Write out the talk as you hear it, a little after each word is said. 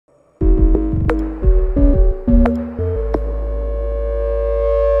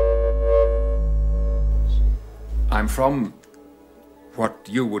I'm from what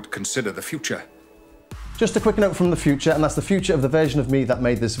you would consider the future. Just a quick note from the future, and that's the future of the version of me that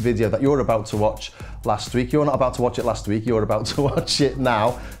made this video that you're about to watch last week. You're not about to watch it last week, you're about to watch it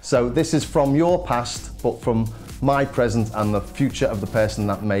now. So this is from your past, but from my present and the future of the person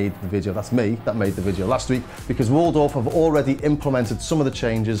that made the video. That's me that made the video last week, because Waldorf have already implemented some of the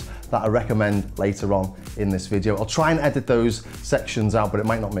changes that I recommend later on in this video. I'll try and edit those sections out, but it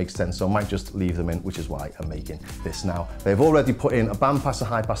might not make sense, so I might just leave them in, which is why I'm making this now. They've already put in a bandpass, a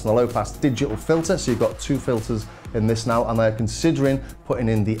high pass, and a low pass digital filter, so you've got two filters in this now, and they're considering putting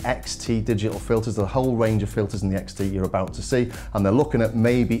in the XT digital filters, the whole range of filters in the XT you're about to see, and they're looking at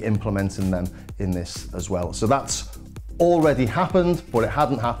maybe implementing them in this as well. So that's already happened, but it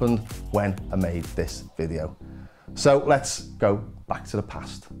hadn't happened when I made this video. So let's go back to the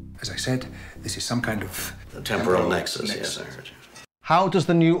past. As I said, this is some kind of temporal nexus. Yes, I heard you. How does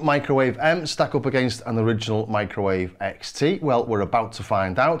the new Microwave M stack up against an original Microwave XT? Well, we're about to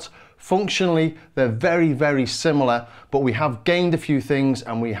find out. Functionally, they're very, very similar, but we have gained a few things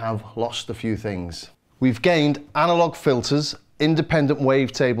and we have lost a few things. We've gained analog filters, independent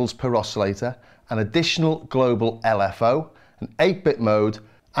wavetables per oscillator, an additional global LFO, an 8-bit mode,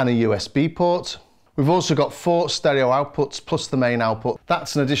 and a USB port. We've also got 4 stereo outputs plus the main output.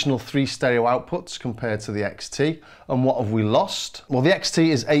 That's an additional 3 stereo outputs compared to the XT. And what have we lost? Well, the XT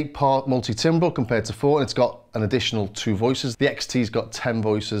is 8-part multi-timbral compared to 4, and it's got an additional 2 voices. The XT's got 10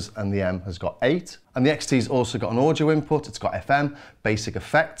 voices and the M has got 8. And the XT's also got an audio input, it's got FM, basic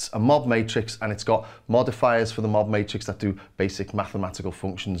effects, a mod matrix, and it's got modifiers for the mod matrix that do basic mathematical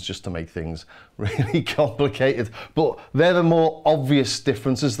functions just to make things really complicated. But they're the more obvious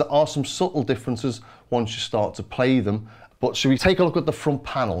differences. There are some subtle differences once you start to play them. But should we take a look at the front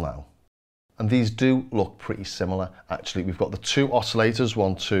panel now? And these do look pretty similar, actually. We've got the 2 oscillators,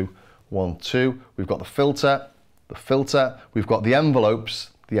 1, 2, 1, 2. We've got the filter, we've got the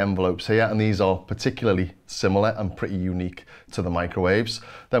envelopes here, and these are particularly similar and pretty unique to the microwaves.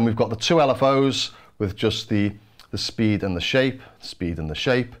 Then we've got the 2 LFOs with just the speed and the shape, 2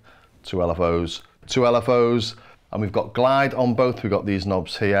 LFOs, 2 LFOs, and we've got glide on both. We've got these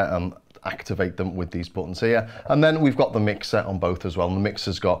knobs here and activate them with these buttons here. And then we've got the mixer on both as well. And the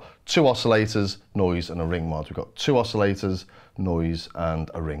mixer's got 2 oscillators, noise, and a ring mod. We've got 2 oscillators, noise,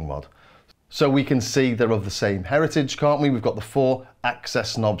 and a ring mod. So we can see they're of the same heritage, can't we? We've got the 4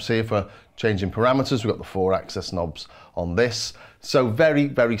 access knobs here for changing parameters. We've got the 4 access knobs on this. So very,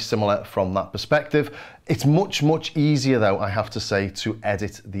 very similar from that perspective. It's much, much easier though, I have to say, to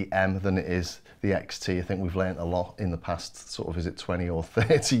edit the M than it is the XT. I think we've learned a lot in the past, sort of, is it 20 or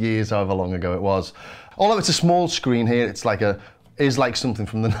 30 years, however long ago it was. Although it's a small screen here, it's like something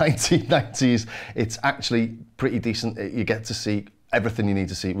from the 1990s. It's actually pretty decent. You get to see everything you need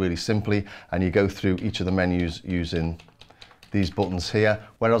to see really simply, and you go through each of the menus using these buttons here.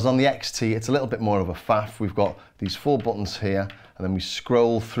 Whereas on the XT, it's a little bit more of a faff. We've got these 4 buttons here, and then we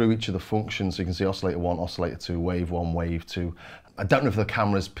scroll through each of the functions. So you can see oscillator 1, oscillator 2, wave 1, wave 2. I don't know if the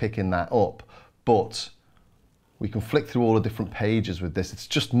camera's picking that up, but we can flick through all the different pages with this. It's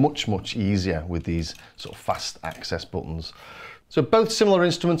just much, much easier with these sort of fast access buttons. So both similar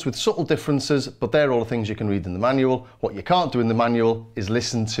instruments with subtle differences, but they're all the things you can read in the manual. What you can't do in the manual is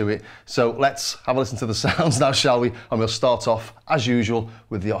listen to it. So let's have a listen to the sounds now, shall we? And we'll start off, as usual,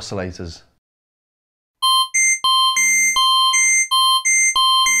 with the oscillators.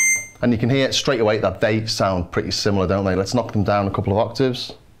 And you can hear straight away that they sound pretty similar, don't they? Let's knock them down a couple of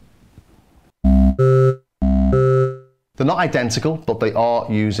octaves. They're not identical, but they are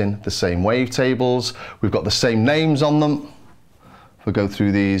using the same wavetables. We've got the same names on them. We'll go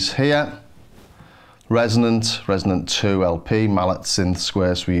through these here. Resonant, Resonant 2 LP, Mallet, Synth,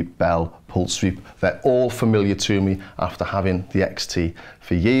 Square Sweep, Bell, Pulse Sweep. They're all familiar to me after having the XT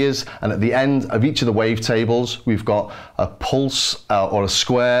for years. And at the end of each of the wavetables, we've got a pulse or a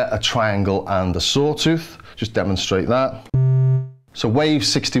square, a triangle, and a sawtooth. Just demonstrate that. So wave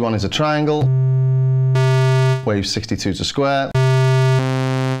 61 is a triangle, wave 62 is a square,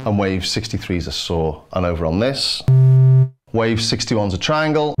 and wave 63 is a saw. And over on this, wave 61 is a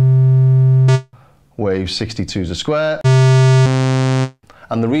triangle, wave 62 is a square.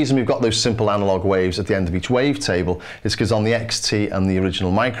 And the reason we've got those simple analog waves at the end of each wavetable is because on the XT and the original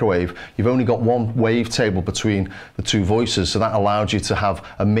microwave, you've only got one wavetable between the 2 voices, so that allowed you to have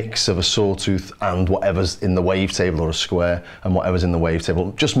a mix of a sawtooth and whatever's in the wavetable, or a square and whatever's in the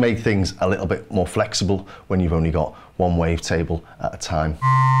wavetable. Just made things a little bit more flexible when you've only got one wavetable at a time.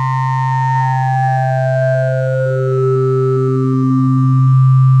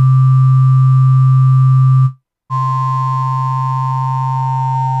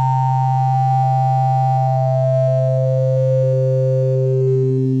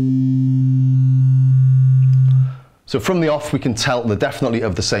 So from the off we can tell they're definitely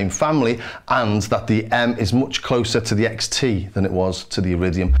of the same family and that the M is much closer to the XT than it was to the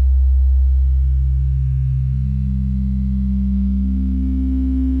Iridium.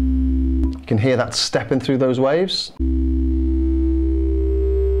 You can hear that stepping through those waves.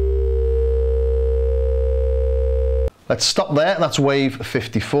 Let's stop there, that's wave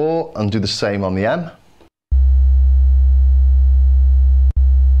 54, and do the same on the M.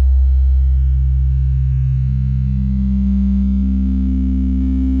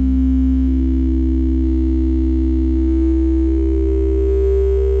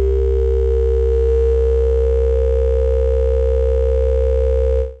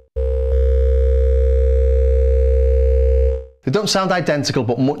 They don't sound identical,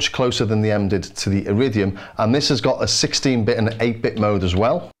 but much closer than the M did to the Iridium, and this has got a 16-bit and an 8-bit mode as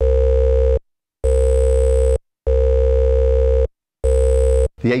well.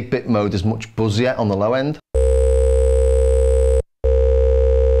 The 8-bit mode is much buzzier on the low end.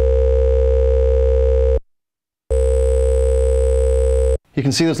 You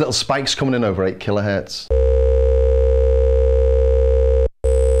can see those little spikes coming in over 8 kilohertz.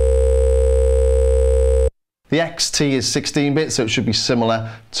 The XT is 16-bit, so it should be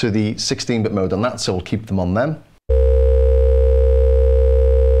similar to the 16-bit mode on that, so we'll keep them on them.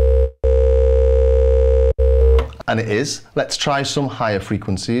 And it is. Let's try some higher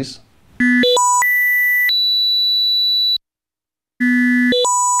frequencies.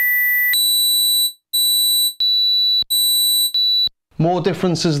 More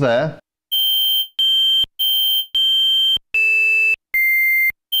differences there.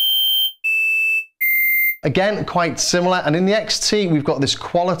 Again, quite similar, and in the XT we've got this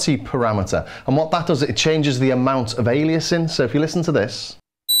quality parameter, and what that does, it changes the amount of aliasing. So if you listen to this,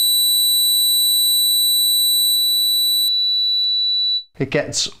 it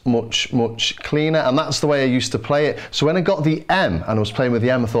gets much cleaner, and that's the way I used to play it. So when I got the M and I was playing with the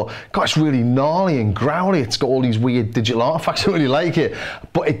M, I thought, God, it's really gnarly and growly, it's got all these weird digital artifacts, I really like it.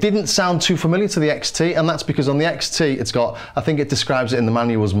 But it didn't sound too familiar to the XT, and that's because on the XT it's got, I think it describes it in the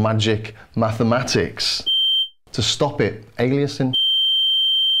manual as magic mathematics to stop it aliasing.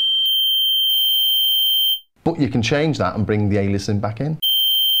 But you can change that and bring the aliasing back in.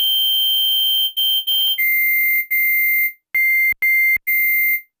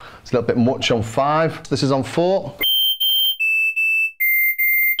 It's a little bit much on 5. This is on 4.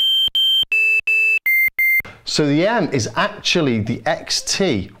 So the M is actually the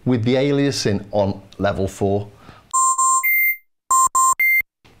XT with the aliasing on level 4.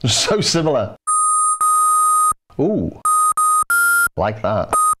 So similar. Ooh, like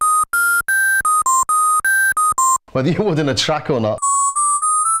that. Whether you would in a track or not.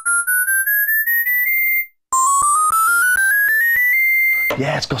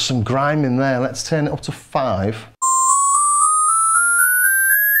 Yeah, it's got some grime in there. Let's turn it up to 5.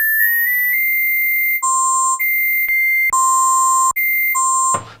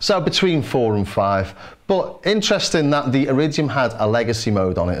 So between 4 and 5. But interesting that the Iridium had a legacy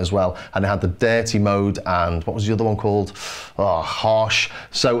mode on it as well, and it had the dirty mode, and what was the other one called? Oh, harsh.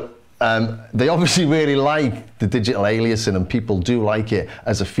 So they obviously really like the digital aliasing, and people do like it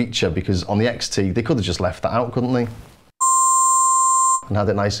as a feature, because on the XT they could have just left that out, couldn't they? And had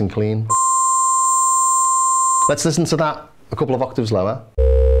it nice and clean. Let's listen to that a couple of octaves lower.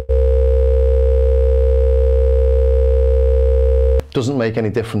 Doesn't make any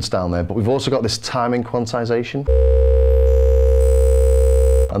difference down there, but we've also got this timing quantization.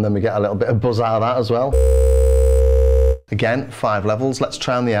 And then we get a little bit of buzz out of that as well. Again, 5 levels. Let's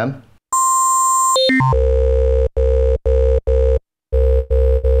try on the M.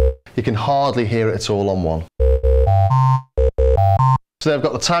 You can hardly hear it at all on 1. So they've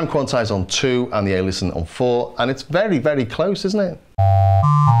got the time quantize on 2 and the aliasing on 4, and it's very close, isn't it?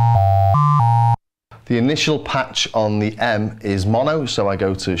 The initial patch on the M is mono, so I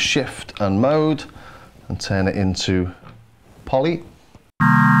go to shift and mode and turn it into poly.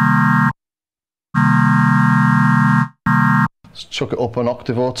 Let's chuck it up an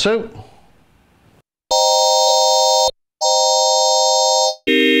octave or 2.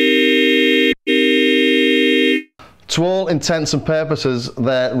 To all intents and purposes,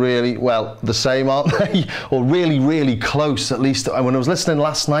 they're really, well, the same, aren't they? Or really close, at least. When I was listening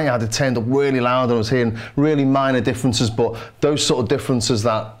last night, I had it turned up really loud and I was hearing really minor differences, but those sort of differences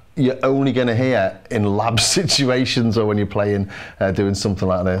that you're only going to hear in lab situations or when you're playing, doing something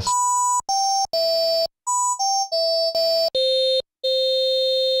like this.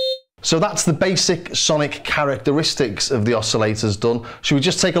 So that's the basic sonic characteristics of the oscillators done. Should we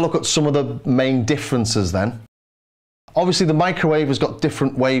just take a look at some of the main differences then? Obviously the microwave has got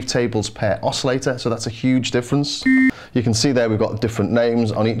different wavetables per oscillator, so that's a huge difference. You can see there we've got different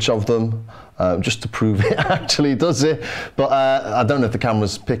names on each of them, just to prove it actually does it, but I don't know if the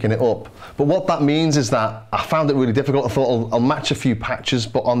camera's picking it up. But what that means is that I found it really difficult. I thought I'll match a few patches,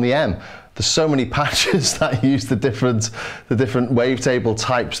 but on the M, there's so many patches that use the different wavetable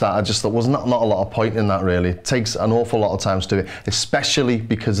types that I just thought was not a lot of point in that really. It takes an awful lot of time to do it, especially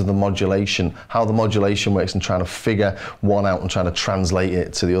because of the modulation, how the modulation works, and trying to figure one out and trying to translate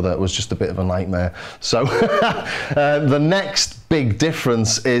it to the other was just a bit of a nightmare. So the next big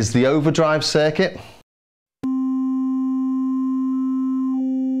difference is the overdrive circuit.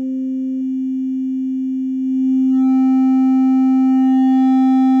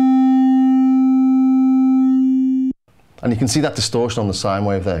 And you can see that distortion on the sine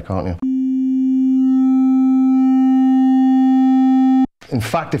wave there, can't you? In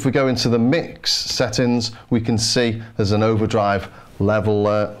fact, if we go into the mix settings, we can see there's an overdrive level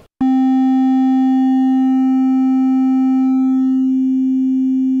there.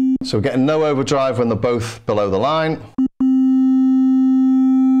 So we're getting no overdrive when they're both below the line.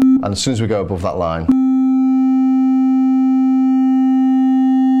 And as soon as we go above that line,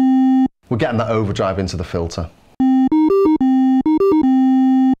 we're getting that overdrive into the filter.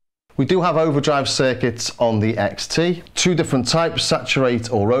 We do have overdrive circuits on the XT, two different types,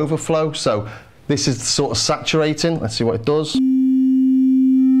 saturate or overflow. So this is sort of saturating. Let's see what it does.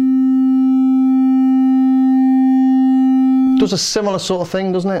 Does a similar sort of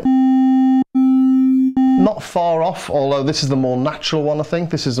thing, doesn't it? Not far off, although this is the more natural one, I think.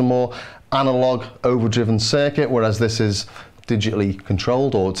 This is a more analog overdriven circuit, whereas this is digitally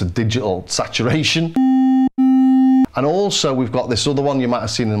controlled, or it's a digital saturation. And also we've got this other one you might have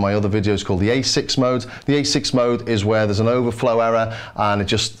seen in my other videos called the A6 mode. The A6 mode is where there's an overflow error and it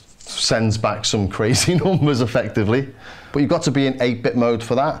just sends back some crazy numbers effectively. But you've got to be in 8-bit mode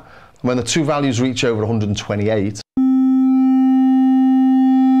for that. When the two values reach over 128,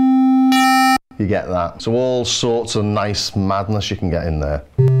 you get that. So all sorts of nice madness you can get in there.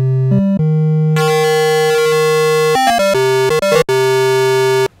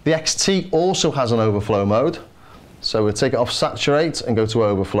 The XT also has an overflow mode. So we'll take it off saturate and go to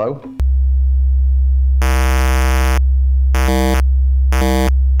overflow.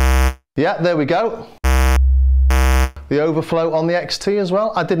 Yeah, there we go. The overflow on the XT as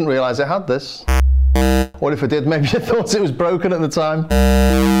well. I didn't realise it had this. Or if I did, maybe I thought it was broken at the time.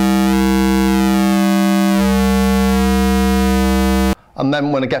 And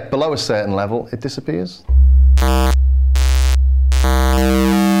then when I get below a certain level, it disappears.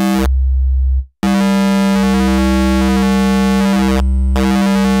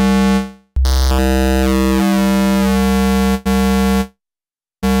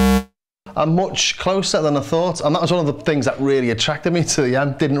 I'm much closer than I thought, and that was one of the things that really attracted me to the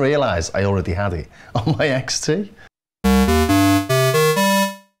M. Didn't realise I already had it on my XT.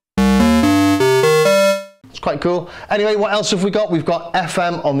 It's quite cool. Anyway, what else have we got? We've got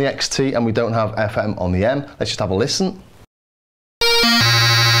FM on the XT and we don't have FM on the M. Let's just have a listen.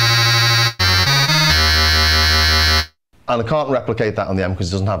 And I can't replicate that on the M because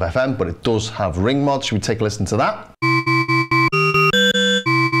it doesn't have FM, but it does have ring mod. Should we take a listen to that?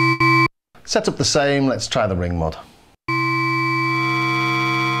 Set up the same, let's try the ring mod.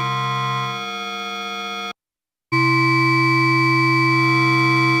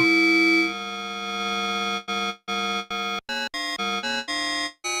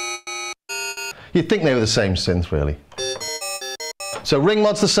 You'd think they were the same synth really. So ring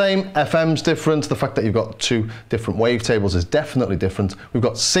mod's the same, FM's different. The fact that you've got two different wavetables is definitely different. We've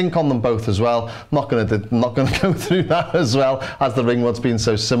got sync on them both as well. Not gonna go through that as well, as the ring mod's been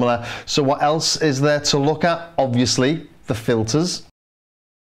so similar. So what else is there to look at? Obviously, the filters.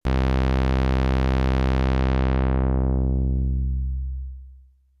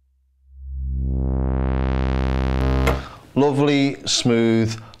 Lovely,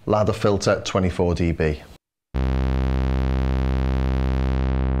 smooth ladder filter, 24 dB.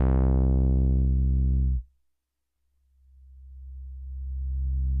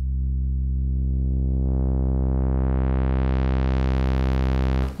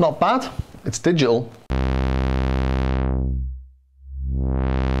 Not bad, it's digital.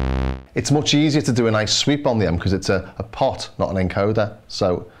 It's much easier to do a nice sweep on the M because it's a pot, not an encoder.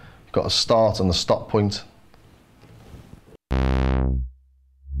 So you've got a start and a stop point.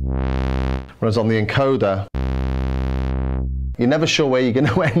 Whereas on the encoder, you're never sure where you're going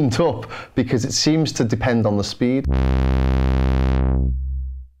to end up because it seems to depend on the speed.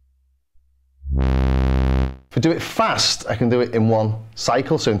 If I do it fast, I can do it in one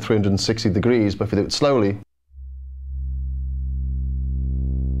cycle, so in 360 degrees, but if I do it slowly,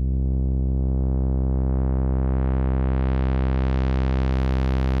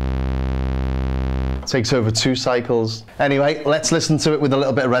 Takes over 2 cycles. Anyway, let's listen to it with a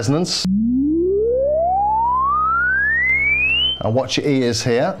little bit of resonance. And watch your ears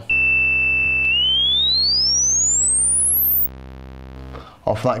here.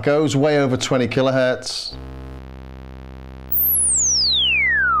 Off that goes, way over 20 kilohertz.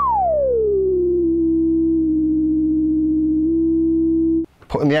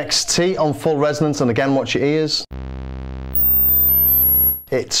 Putting the XT on full resonance, and again watch your ears.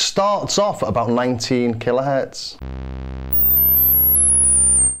 It starts off at about 19 kilohertz.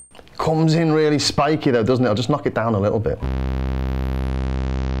 Comes in really spiky though, doesn't it? I'll just knock it down a little bit.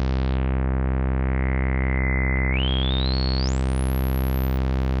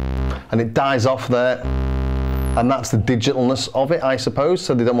 And it dies off there, and that's the digitalness of it, I suppose.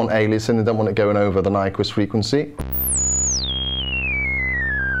 So they don't want aliasing, they don't want it going over the Nyquist frequency.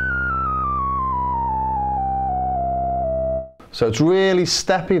 So it's really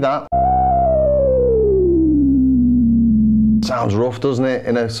steppy, that. Sounds rough, doesn't it?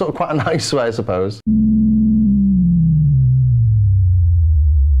 In a sort of quite a nice way, I suppose.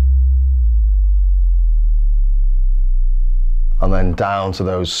 And then down to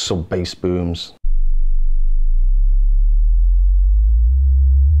those sub-bass booms.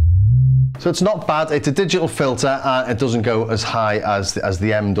 So it's not bad, it's a digital filter and it doesn't go as high as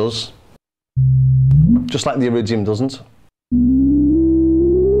the M does. Just like the Iridium doesn't.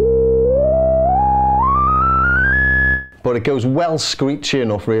 But it goes well screechy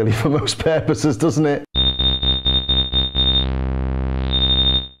enough really for most purposes, doesn't it?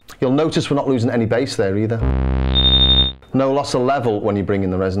 You'll notice we're not losing any bass there either. No loss of level when you bring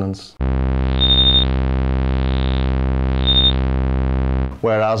in the resonance.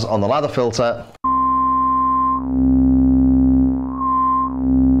 Whereas on the ladder filter,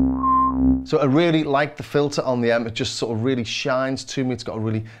 so I really like the filter on the M. It just sort of really shines to me. It's got a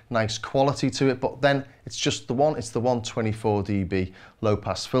really nice quality to it, but then it's just the one, it's the 124 dB low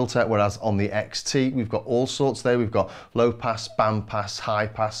pass filter, whereas on the XT, we've got all sorts there. We've got low pass, band pass, high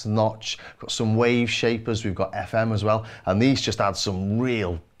pass, notch, we've got some wave shapers, we've got FM as well, and these just add some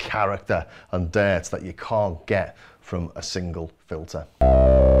real character and dirt that you can't get from a single filter.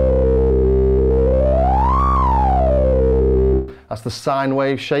 That's the sine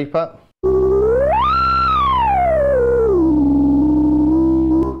wave shaper.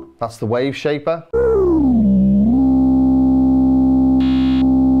 That's the wave shaper. I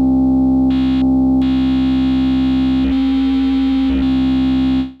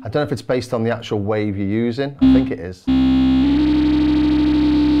don't know if it's based on the actual wave you're using. I think it is.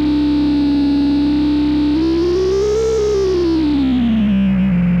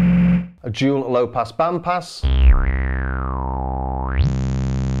 A dual low pass band pass.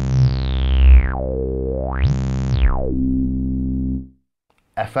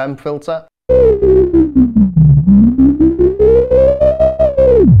 FM filter.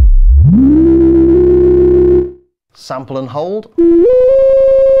 Sample and hold.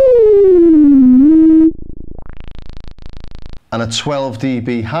 And a 12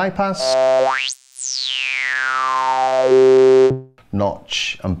 dB high pass.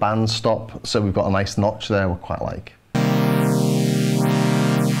 Notch and band stop. So we've got a nice notch there we quite like.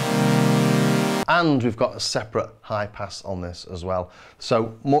 And we've got a separate high pass on this as well.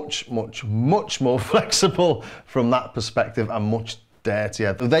 So much more flexible from that perspective and much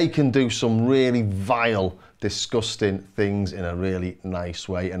dirtier. They can do some really vile, disgusting things in a really nice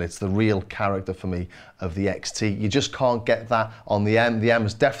way, and it's the real character for me of the XT. You just can't get that on the M. The M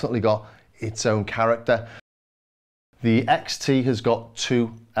has definitely got its own character. The XT has got 2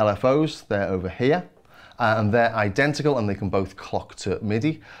 LFOs, they're over here. And they're identical and they can both clock to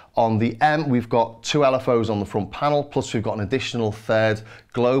MIDI. On the M, we've got 2 LFOs on the front panel, plus we've got an additional 3rd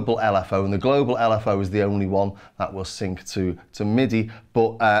global LFO, and the global LFO is the only one that will sync to MIDI,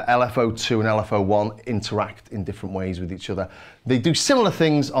 but LFO2 and LFO1 interact in different ways with each other. They do similar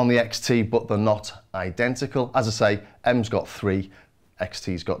things on the XT, but they're not identical. As I say, M's got 3,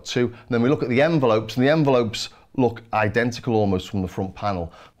 XT's got 2. And then we look at the envelopes, and the envelopes look identical almost from the front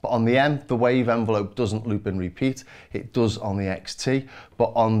panel. But on the M, the wave envelope doesn't loop and repeat. It does on the XT.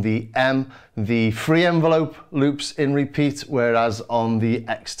 But on the M, the free envelope loops in repeat, whereas on the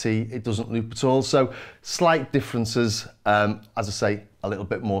XT, it doesn't loop at all. So slight differences, as I say, a little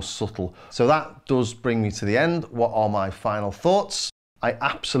bit more subtle. So that does bring me to the end. What are my final thoughts? I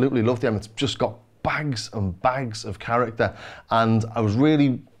absolutely love the M. It's just got bags and bags of character. And I was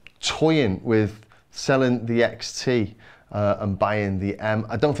really toying with selling the XT and buying the M.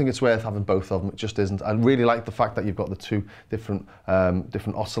 I don't think it's worth having both of them, it just isn't. I really like the fact that you've got the 2 different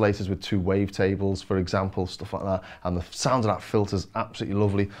oscillators with 2 wavetables, for example, stuff like that, and the sound of that filter is absolutely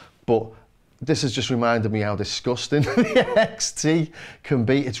lovely, but this has just reminded me how disgusting the XT can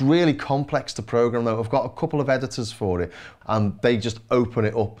be. It's really complex to program though. I've got a couple of editors for it and they just open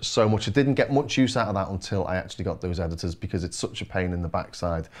it up so much. I didn't get much use out of that until I actually got those editors, because it's such a pain in the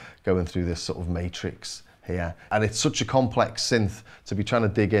backside going through this sort of matrix here. And it's such a complex synth to be trying to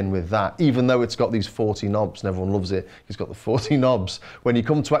dig in with that, even though it's got these 40 knobs and everyone loves it. It's got the 40 knobs. When you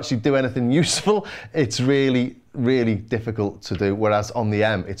come to actually do anything useful, it's really difficult to do. Whereas on the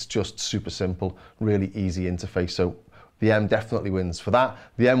M, it's just super simple, really easy interface. So the M definitely wins for that.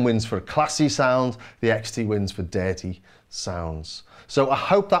 The M wins for a classy sound. The XT wins for dirty sounds. So I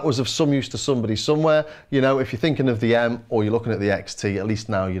hope that was of some use to somebody somewhere. You know, if you're thinking of the M or you're looking at the XT, at least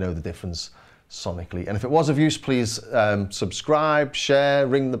now you know the difference sonically. And if it was of use, please subscribe, share,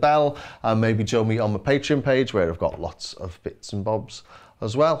 ring the bell, and maybe join me on my Patreon page where I've got lots of bits and bobs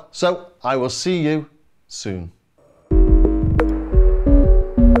as well. So I will see you soon.